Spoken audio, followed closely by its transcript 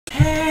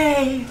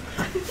Hey!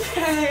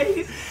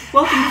 Hey!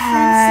 Welcome to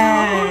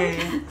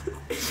Friend Zone!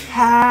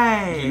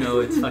 Hey! You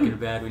know it's fucking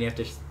bad when you have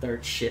to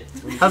start shit.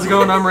 How's it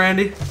going? I'm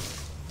Randy.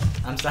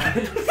 I'm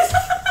sorry.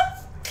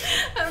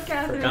 I'm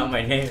Catherine. Forgot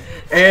my name.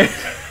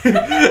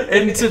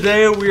 And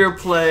today we are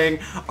playing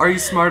Are You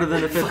Smarter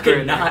Than a Fifth Fucking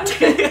Grader? not.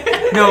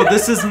 No,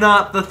 this is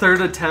not the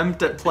third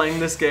attempt at playing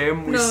this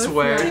game. We No, it's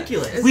swear. not.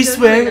 Ridiculous. We It's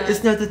swear definitely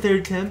it's not the third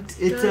attempt.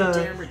 It's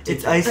Goddamn ridiculous.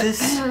 it's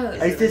ISIS.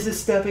 ISIS is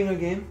stopping our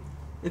game.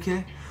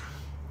 Okay.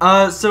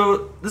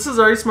 So this is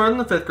Are You Smarter Than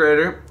a Fifth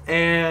Grader,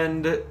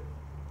 and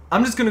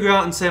I'm just gonna go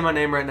out and say my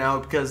name right now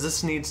because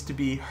this needs to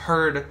be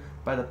heard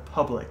by the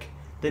public.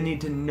 They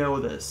need to know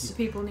this.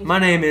 People need My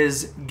name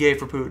is Gay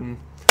for Putin.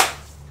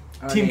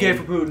 Our Team Gay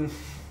name for Putin.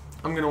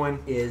 I'm gonna win.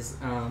 is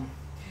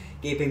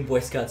Gaping Boy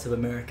Scouts of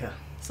America.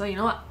 So you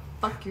know what?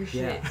 Fuck your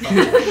shit.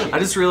 Yeah. I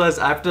just realized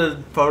I have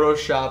to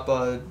Photoshop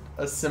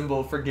a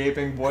symbol for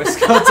Gaping Boy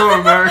Scouts of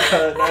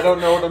America, and I don't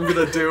know what I'm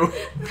gonna do.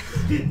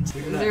 Zero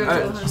to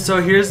Alright, 100.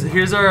 so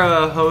here's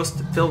our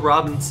host, Phil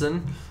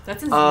Robinson.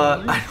 That's his name.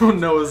 I don't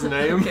know his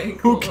name. Okay, Who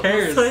cool.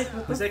 cares?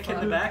 Who's that kid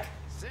in the back?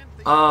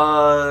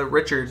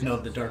 Richard. No,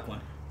 the dark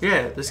one.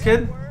 Yeah, this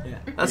kid? Yeah.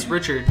 That's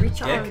Richard.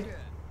 Richard.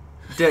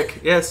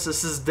 Dick. Yes,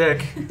 this is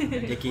Dick.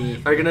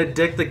 Dickie. Are you gonna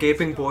dick the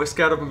Gaping Boy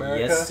Scout of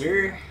America? Yes,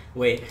 sir.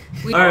 Wait.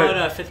 We- How Alright.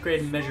 about 5th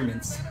grade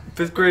measurements?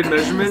 5th grade 'Cause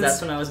measurements?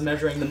 that's when I was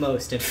measuring the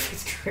most in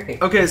 5th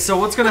grade. Okay, so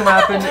what's gonna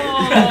happen?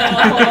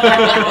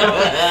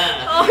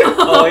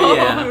 Oh,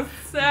 yeah.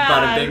 Sad.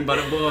 Bada bing,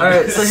 bada boom.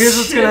 Alright, so here's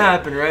what's gonna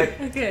happen, right?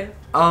 Okay.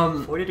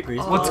 40 degrees.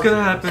 What's below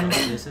gonna zero.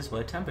 happen? This is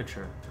what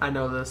temperature. I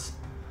know this.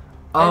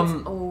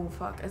 Oh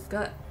fuck.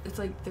 It's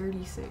like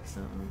 36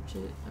 something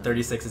shit.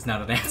 36 is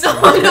not an answer. No,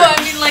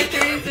 I mean like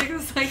 36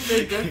 is like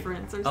the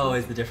difference or something. Oh,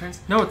 is the difference?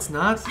 No, it's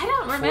not. I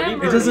don't 40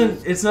 remember. It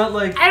doesn't. It's not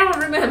like. I don't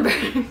remember.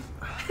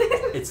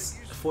 It's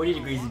 40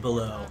 degrees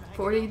below.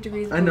 40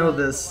 degrees. I know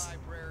below. this,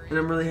 and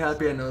I'm really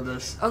happy I know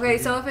this. Okay,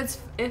 so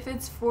if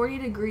it's 40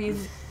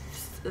 degrees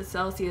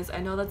Celsius, I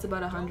know that's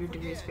about 100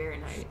 degrees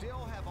Fahrenheit.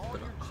 But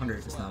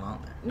 100 is not on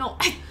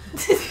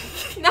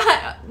there.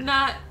 No,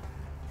 not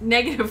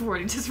negative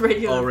 40, just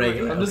regular. Oh,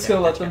 regular. 40. I'm just Okay,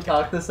 gonna let gotcha, them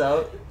gotcha. talk this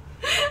out.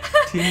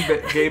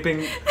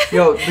 Gaping.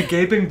 Yo, the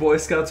Gaping Boy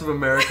Scouts of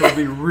America will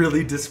be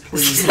really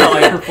displeased That's how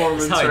with my I,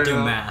 performance that's how I right do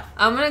now. math.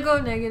 I'm gonna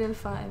go negative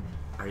 5.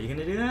 Are you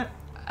gonna do that?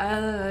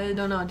 I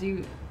don't know. Do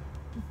you?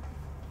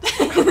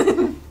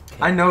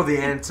 I know the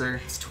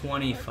answer. It's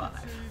 25.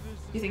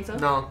 You think so?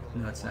 No,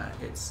 No, it's not.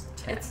 It's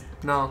 10. It's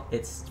no,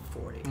 It's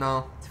 40.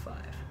 no, It's 5.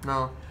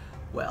 no.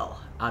 Well,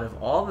 out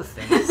of all the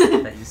things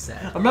that you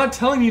said, I'm not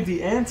telling you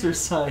the answer,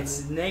 son.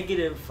 it's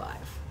negative 5.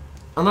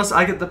 Unless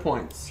I get the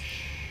points.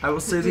 I will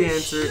say the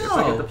answer if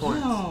I get the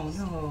points.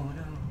 No.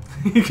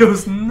 He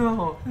goes,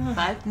 no.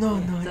 5. No,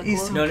 Is no, that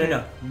he's- cool? No.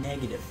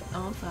 Negative 5.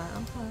 Oh, I'm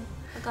fine.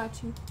 I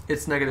got you.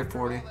 It's negative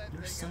 40.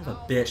 You're a son of a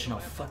bitch, and I'll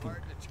fucking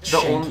The,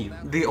 shank you.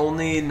 the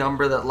only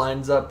number that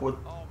lines up with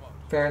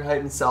Fahrenheit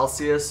and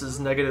Celsius is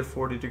negative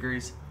 40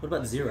 degrees. What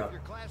about 0?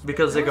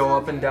 Because they go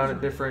up and down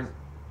at different...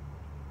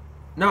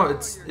 No,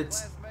 it's But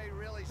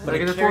it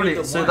negative carried 40.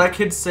 the So one. that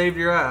kid saved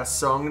your ass,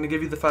 so I'm going to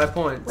give you the 5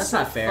 points. That's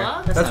not fair.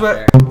 fuck? That's That's not what...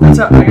 fair. That's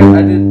how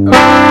I did...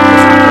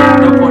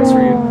 Okay, no points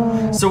for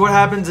you. So what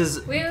happens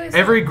is Wait,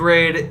 every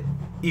grade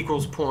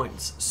equals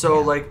points. So,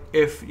 like,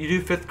 if you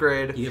do 5th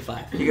grade, You get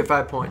 5. you get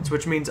 5 points,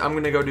 which means I'm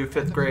going to go do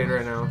 5th grade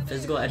right now.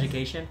 Physical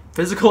education?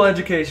 Physical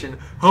education.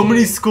 How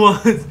many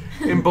squats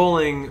in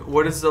bowling?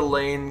 What is the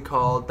lane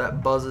called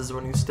that buzzes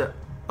when you step?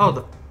 Oh,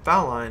 the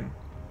foul line.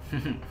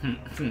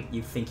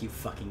 You think you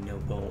fucking know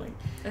bowling.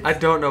 I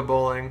don't know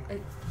bowling.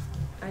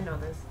 I know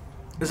this.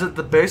 Is it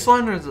the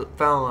baseline or is it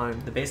foul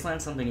line? The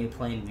bassline's something you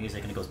play in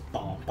music and it goes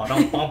boom,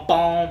 ba-dum, boom,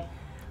 boom.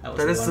 Was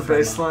That is one the from,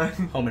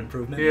 baseline. Home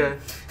Improvement. Yeah.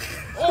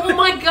 Oh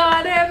my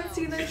god, I haven't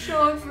seen that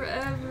show in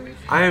forever.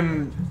 I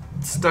am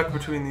stuck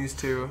between these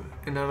two,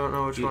 and I don't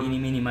know which Dude, eeny,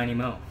 one. meeny, miny,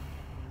 mo.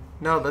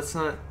 No, that's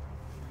not.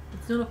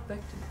 It's not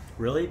effective.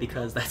 Really?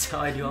 Because that's how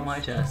I do all my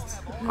tests.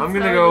 I'm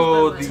gonna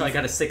go That's how I the.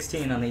 got a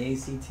 16 on the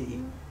ACT.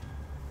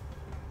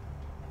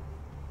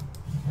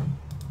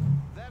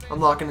 I'm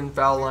locking in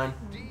foul line.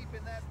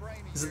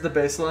 Is it the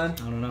baseline?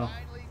 I don't know.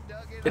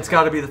 It's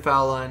got to be the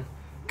foul line.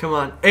 Come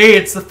on. Hey,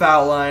 it's the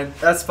foul line.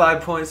 That's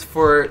 5 points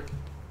for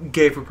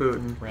Gay for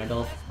Putin.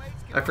 Randolph.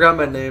 I forgot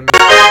my name.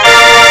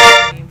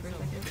 Game for a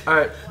second. All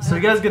right, so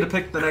you guys get to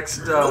pick the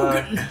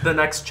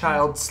next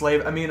child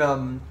slave.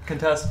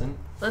 Contestant.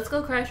 Let's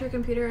go crash your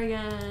computer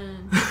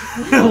again.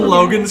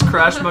 Logan's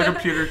crashed my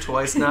computer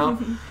twice now,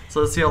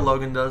 so let's see how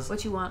Logan does.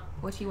 What you want?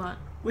 What you want?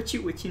 What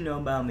you know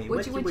about me?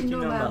 What you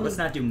know about me? Let's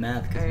not do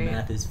math because Alright.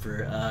 math is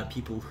for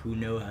people who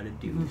know how to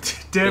do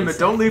Damn it! basic.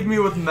 Don't leave me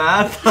with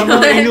math. I'm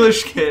an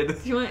English kid.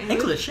 Do you want English?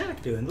 English. Yeah, I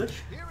could do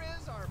English.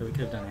 So we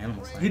could have done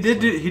animal science. He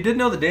did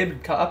know the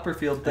David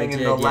Copperfield thing I in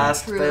did, the yeah.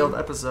 last True. failed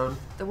episode.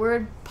 The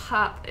word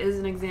pop is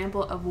an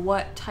example of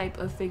what type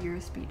of figure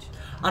of speech?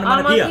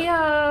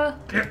 Onomatopoeia.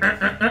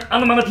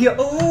 Onomatopoeia.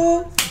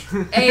 Oh.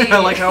 Hey. I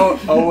like how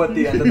O at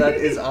the end of that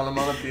is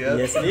onomatopoeia.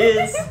 Yes, it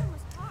is.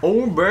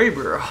 Oh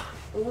baby.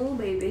 Oh,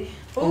 baby.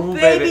 Oh, Oh,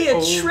 baby, baby. a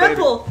Oh,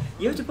 triple.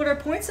 You have to put our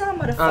points on,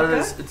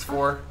 motherfucker. It's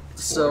 4.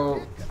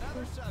 So,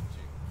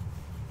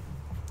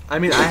 I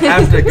mean, I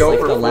have to go like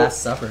for the 4.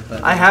 Last Supper,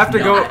 but I have to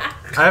no. go.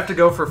 I have to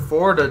go for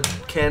 4 to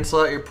cancel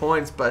out your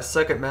points, but I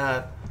suck at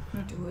math.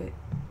 Do it.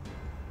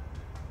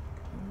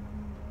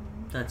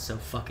 That's so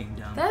fucking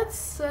dumb. That's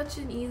such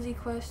an easy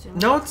question.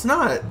 No, it's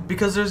not,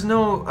 because there's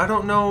no. I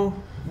don't know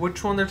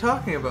which one they're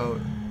talking about.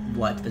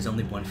 What? There's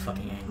only one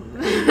fucking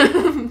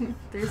angle.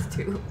 There's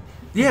 2.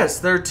 Yes,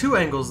 there are 2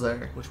 angles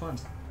there. Which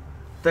ones?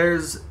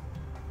 There's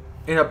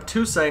an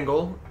obtuse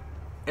angle,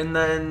 and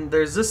then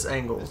there's this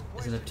angle.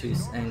 Is an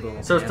obtuse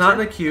angle? So it's not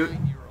an acute.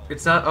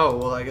 It's not. Oh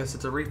well, I guess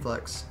it's a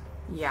reflex.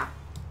 Yeah.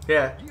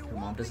 Yeah. Your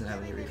mom doesn't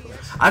have any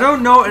reflex. I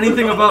don't know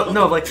anything about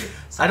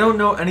I don't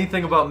know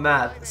anything about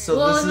math, so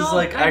Well, this is no,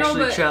 like I know,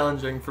 actually but-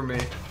 challenging for me.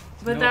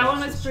 But No that one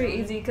one else was is pretty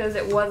easy because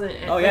it wasn't.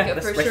 Oh, yeah, it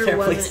that's for right sure there,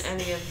 wasn't please.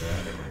 any of the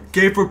other ones.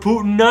 Gay for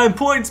Putin 9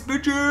 points,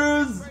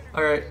 bitches.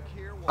 All right,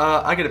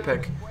 I get a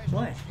pick.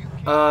 Why?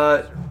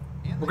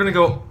 We're gonna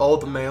go all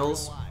the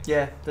males.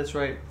 Yeah, that's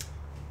right.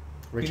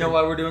 Richard. You know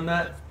why we're doing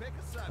that?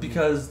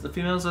 Because the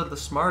females are the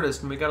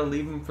smartest, and we gotta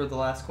leave them for the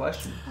last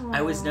question.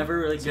 I was never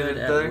really See good what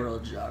I at did there?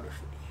 world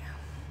geography,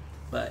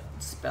 but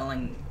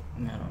spelling, I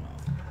don't know.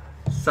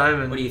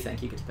 Simon, What do you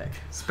think? You get to pick.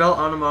 spell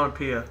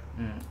onomatopoeia.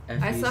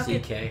 I suck at-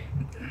 F-U-C-K.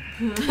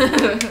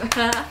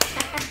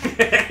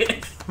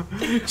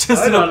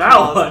 Just I an know that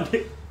applause.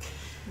 one.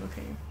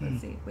 Okay,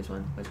 let's see. Which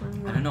one? Which one?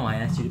 You I want? don't know. I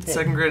asked you to pick.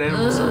 Second grade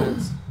animal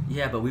science.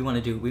 Yeah, but we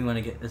want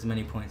to get as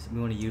many points. We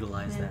want to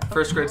utilize Yeah. that.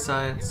 First grade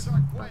science.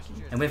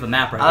 And we have a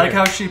map right I like here.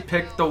 how she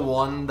picked the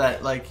one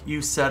that like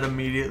you said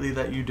immediately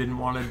that you didn't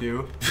want to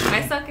do.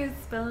 I suck at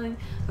spelling.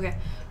 Okay,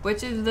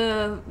 which is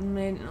the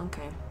main?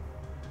 Okay,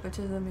 which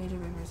of the major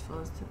rivers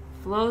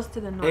flows to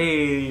the north?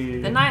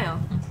 Hey. The Nile.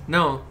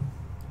 No.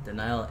 The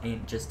Nile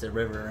ain't just a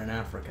river in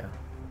Africa.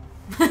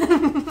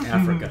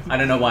 Africa. I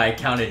don't know why I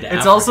counted to It's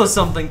Africa. also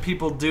something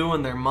people do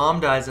when their mom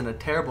dies in a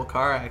terrible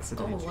car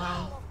accident. Oh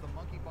wow.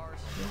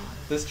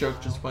 This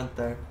joke just went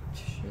there.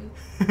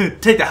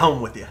 Shit. Take that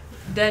home with you.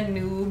 Dead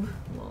noob.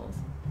 Well,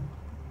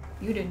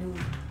 you the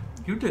noob.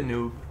 You the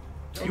noob.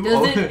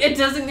 It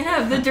doesn't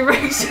have the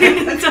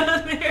directions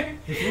on there.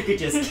 If you could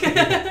just.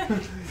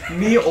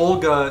 Me,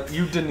 Olga,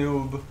 you the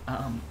noob.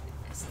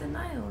 It's the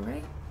Nile,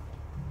 right?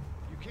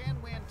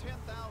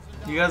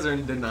 You guys are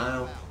in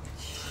denial.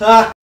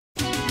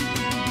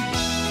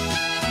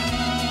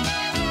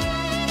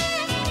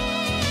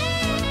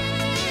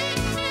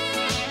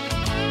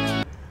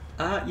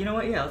 You know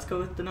what? Yeah, let's go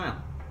with denial.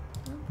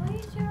 Are you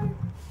sure?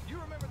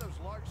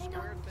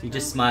 He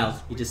just smiled.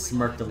 He just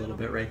smirked a little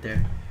bit right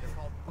there.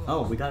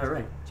 Oh, we got it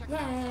right.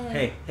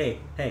 Yay.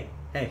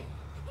 Hey.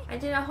 I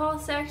did a whole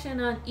section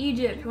on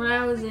Egypt when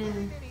I was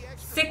in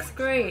 6th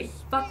grade.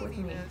 Fuck with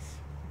me.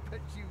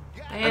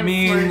 I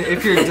mean,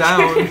 if you're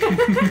down.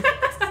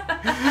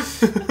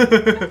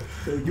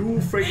 The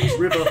Euphrates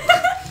River.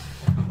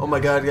 Oh my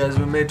god, guys,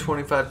 we made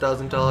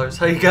 $25,000.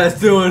 How you guys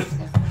doing?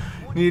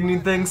 Need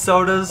anything,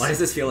 sodas? Why does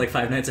this feel like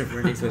Five Nights at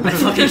Freddy's with my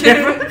fucking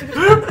camera?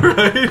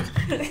 Right?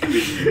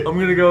 I'm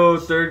gonna go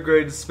 3rd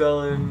grade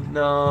spelling.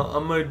 No,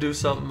 I'm gonna do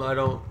something I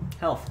don't.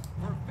 Health.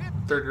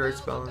 3rd grade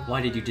spelling.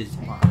 Why did you just?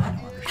 Well, I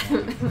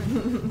don't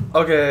understand.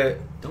 Okay.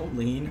 Don't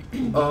lean.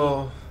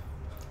 Oh.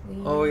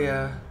 Oh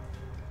yeah.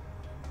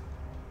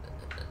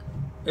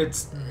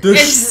 It's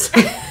dish.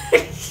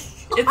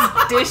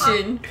 It's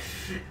dishing.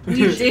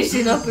 You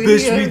dishing up in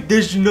Dish me here.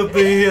 dishing up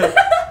in here.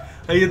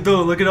 How you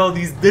doing? Look at all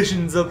these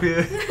dishings up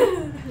here.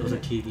 Those are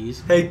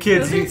TVs. Hey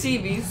kids. Those are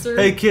TVs, sir.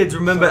 Hey kids,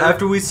 remember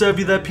after we serve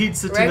you that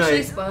pizza We're actually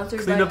tonight, sponsored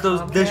clean by up those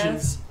Comcast.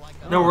 dishes.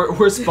 No,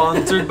 we're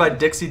sponsored by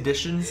Dixie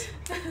Dishins.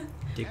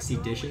 Dixie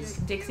dishes.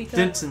 Dixie cup.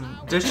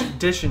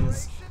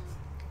 Dishins.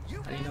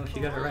 I didn't know if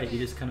you got it right. You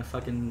just kind of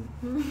fucking.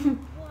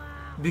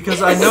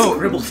 Because I know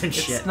Scribbled and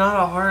shit. it's not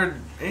a hard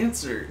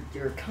answer.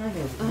 You're kind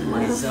of in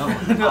my zone.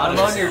 I'm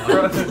on your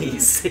zone, front.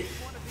 please.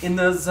 In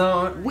the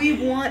zone. We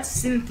want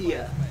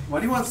Cynthia. Why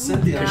do you want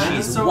Cynthia? Because Man,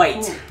 she's that's so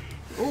white.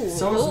 cool. Ooh.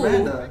 So is ooh.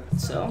 Amanda.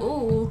 So.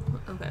 Ooh.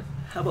 Okay.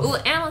 How about? Ooh,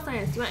 animal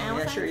science. Do you want animal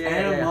Yeah, science? sure. Yeah.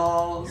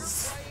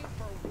 Animals.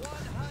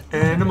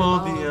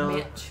 Animal Oh, deal.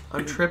 Mitch.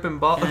 I'm tripping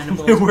ball.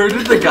 Animals. Where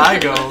did the guy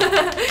go?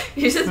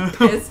 He's just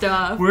pissed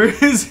off. Where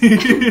is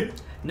he?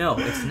 No,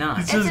 it's not.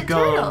 He's It's just a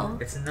gone. turtle.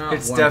 It's not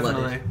It's warm-blooded.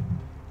 definitely.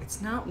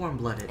 It's not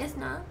warm-blooded. It's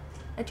not.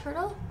 A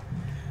turtle?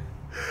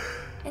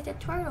 It's a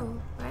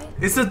turtle, right?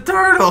 It's a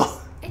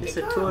turtle. It's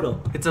a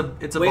turtle. It's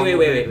a Wait.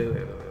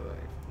 bumblebee.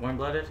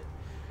 Warm-blooded?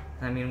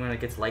 I mean, when it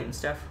gets light and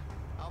stuff?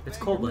 It's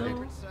cold-blooded.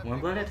 No.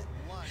 Warm-blooded?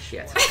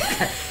 Shit.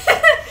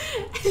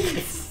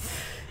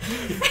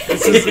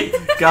 This is,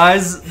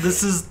 guys,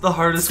 this is the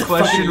hardest It's the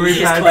question fucking we've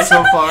easiest had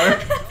so far.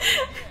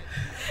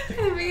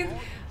 I mean,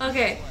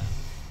 okay.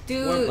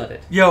 Dude.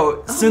 Warm-blooded.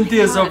 Yo, Oh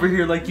Cynthia's my God. over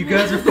here like you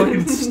guys are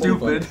fucking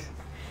stupid.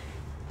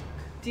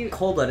 Dude,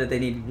 Cold-blooded, they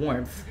need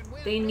warmth.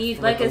 they need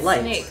For like the a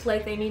light. snake.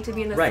 Like they need to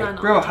be in the Right. sun.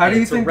 all Bro, the how do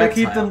you It's a think they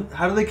keep reptile. them?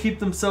 How do they keep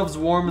themselves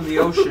warm in the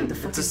ocean? The It's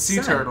a fucking sea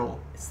sun. turtle.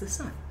 It's the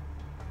sun.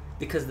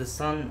 Because the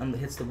sun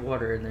hits the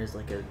water and there's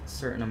like a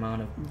certain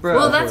amount of. Bro.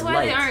 Well, that's why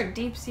light. they aren't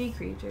deep sea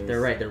creatures.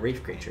 They're right. They're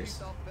reef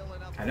creatures.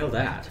 I know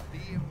that.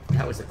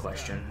 That was the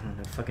question.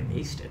 I fucking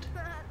aced it.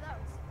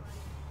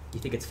 You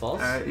think it's false?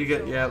 Alright, you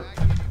get, yeah.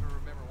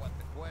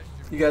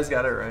 You guys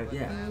got it right.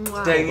 Yeah.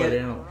 Wow. Dang But I it.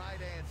 don't-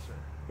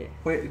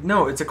 Wait,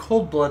 no, it's a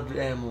cold-blooded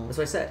animal. That's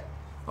what I said.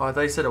 Oh, I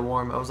thought you said a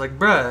warm. I was like,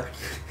 bruh.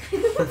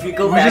 If you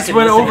go We back just and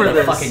went listen over to the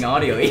this. fucking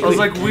audio, I was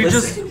like, we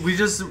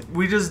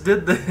just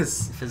did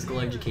this. Physical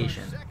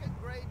education.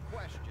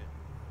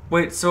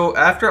 Wait, so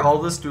after all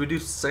this, do we do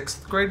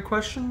 6th grade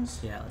questions?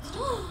 Yeah, let's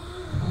do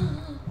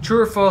it.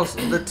 True or false?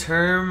 The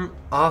term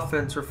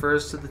offense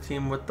refers to the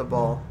team with the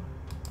ball.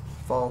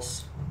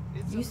 False.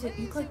 You said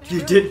you clicked. You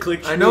true. did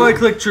click. I know I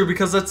clicked true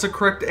because that's the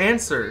correct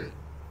answer.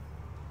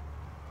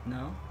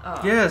 No. Oh.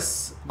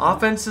 Yes,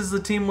 offense is the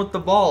team with the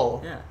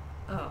ball. Yeah.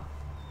 Oh.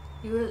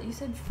 You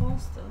said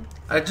false though.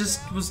 I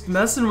just was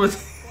messing with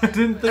you. I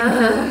didn't think.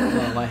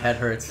 Oh, my head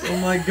hurts. Oh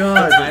my What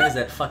god. time is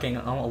it? Fucking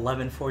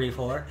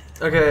 11:44.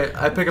 Okay,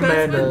 I pick That's my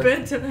Amanda.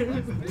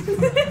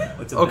 bedtime.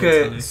 What's a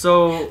Okay, bedtime?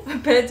 so My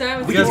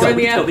bedtime You is guys 4 in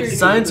go- the go- afternoon.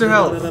 Science or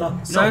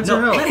health? Science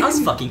or health? Let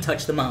us fucking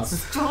touch the mouse.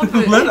 Stop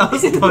it. let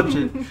us touch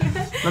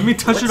it. Let me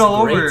touch What's it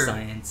all great over.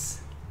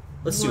 Science.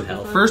 Let's do What the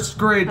health. fuck? First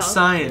grade Health?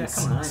 science,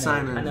 Come on,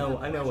 Simon.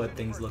 I know what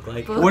things look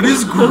like. Fuck. What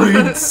is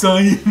grade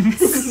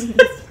science?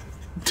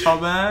 Yeah,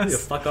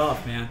 Dumbass. fuck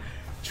off, man.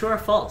 True or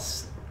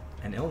false?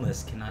 An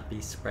illness cannot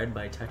be spread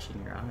by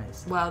touching your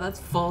eyes. Wow, that's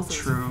false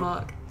True. as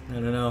fuck.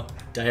 No.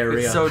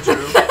 Diarrhea. It's so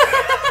true.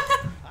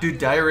 Dude,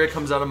 diarrhea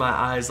comes out of my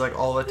eyes like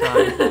all the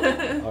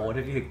time. Oh, what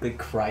if you like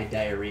cried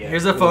diarrhea?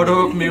 Here's a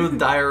photo of me with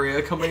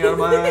diarrhea coming out of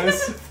my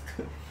eyes.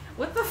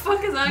 What the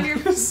fuck is on your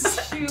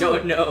shoe?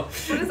 Don't know.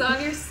 What is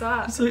on your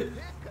sock?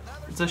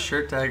 It's a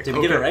shirt tag. Did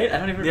we get it right? I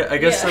don't even. Yeah, I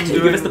guess Yeah. I'm Can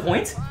doing. you give us the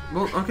point?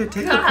 Well, okay,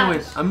 take the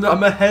Gosh. point.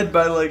 I'm ahead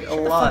by like a Shut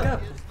the lot. fuck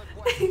up.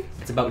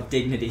 It's about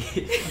dignity.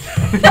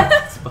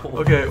 It's about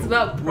Okay, It's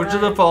about which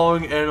of the pride.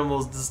 following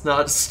animals does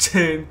not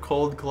stay in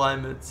cold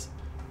climates?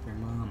 Your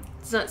mom.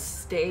 Does not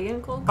stay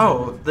in cold.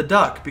 Oh, the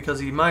duck, because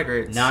he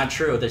migrates. Not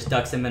true. There's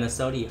ducks in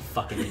Minnesota, you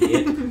fucking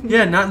idiot.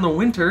 Yeah, not in the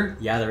winter.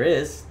 Yeah, there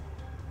is.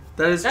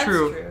 That is That's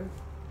true.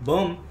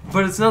 Boom.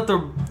 But it's not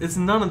the. It's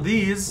none of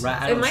these.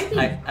 I It don't, might be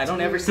I don't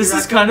ever see This is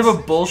raccoons. kind of a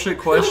bullshit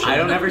question. I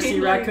don't ever see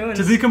Like- raccoons.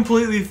 To be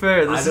completely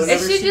fair, I this don't is It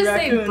ever should see just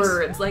raccoons. say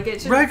birds. Like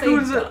it should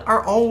raccoons say duck.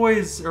 are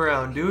always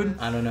around, dude.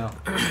 I don't know.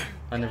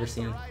 I've never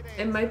seen them.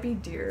 It might be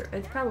deer.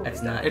 It's probably.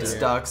 It's not. It's deer.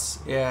 ducks.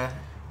 Yeah.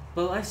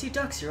 Well, I see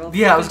ducks here all the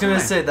Yeah, I was fucking gonna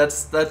time. say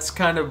that's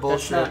kind of That's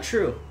bullshit. not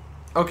true.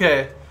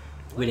 Okay,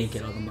 We didn't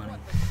get all the money.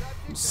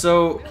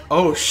 so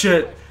oh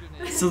shit.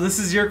 So this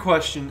is your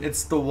question.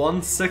 It's the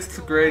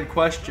 1/6 grade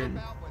question.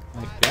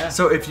 Like, yeah.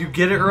 So if you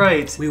get it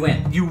right, We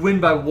win. you win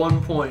by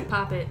 1 point.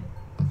 Pop it.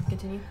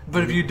 Continue.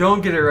 But if you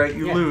don't get it right,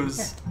 you Yeah,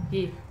 lose.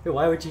 Yeah.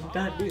 Why would you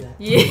not do that?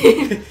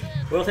 Yeah.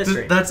 World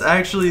history. That's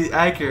actually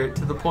accurate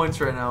to the points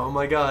right now. Oh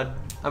my god,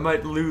 I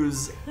might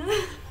lose.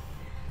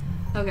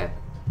 Okay.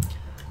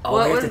 Oh,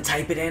 What I have was- to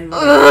type it in.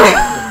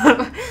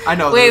 I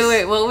know Wait, this.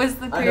 wait. What was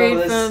the I know period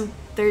this. from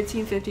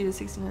 1350 to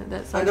 1600?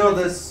 That's I know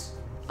this.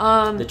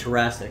 The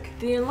Jurassic.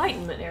 The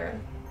Enlightenment era.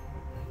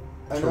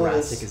 I know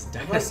Jurassic this. is I'm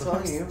not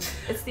dinosaurs. telling you.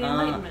 It's the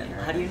Enlightenment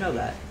era. How do you know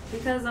that?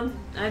 Because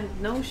I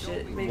know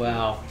shit. Maybe.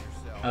 Wow.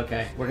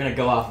 Okay, we're gonna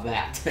go off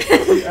that.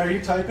 Are you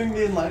typing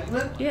the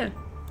Enlightenment? Yeah.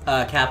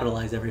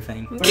 Capitalize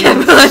everything.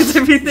 Capitalize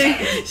everything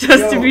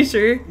just to Yo. be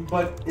sure.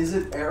 But is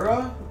it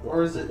era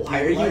or is it?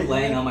 Why are you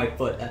laying on my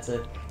foot? That's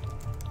it.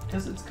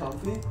 Because it's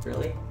comfy.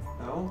 Really?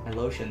 No. I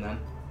lotion them.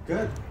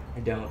 Good. I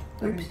don't. I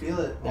can feel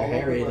it. They're all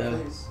hairy, over my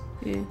though. face.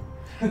 Yeah.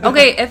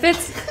 Okay, if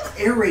it's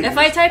Aerated. if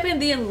I type in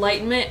the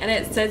Enlightenment and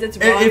it says it's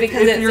wrong if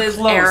because it you're says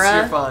close, era.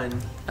 you're fine.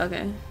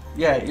 Okay.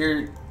 Yeah,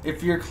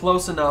 if you're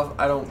close enough,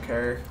 I don't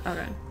care.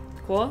 Okay.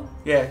 Cool.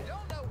 Yeah.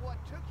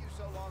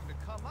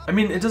 I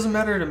mean, it doesn't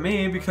matter to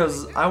me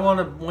because I want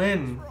to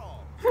win.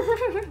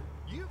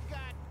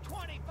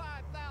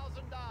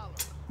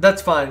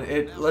 That's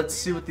fine. Let's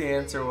see what the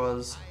answer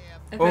was.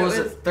 If What was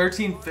it?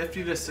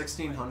 1350 to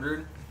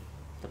 1600?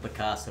 The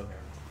Picasso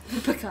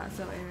era.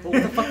 Picasso era.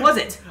 What the fuck was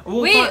it?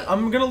 Well, Wait. fine,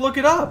 I'm gonna look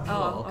it up.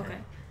 Oh, okay.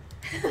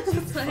 okay.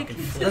 It's like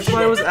That's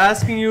why I was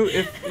asking you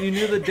if you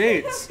knew the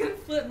dates. I'm gonna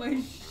flip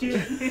my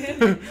shit.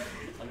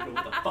 I don't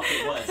know what the fuck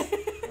it was.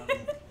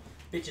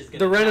 Bitches gonna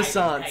The die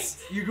Renaissance.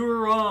 tonight. You were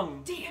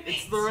wrong. Damn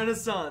It's it. the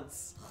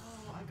Renaissance.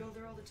 Oh, I go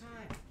there all the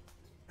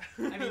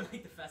time. I mean,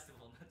 like the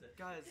festival, not the.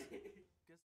 Guys.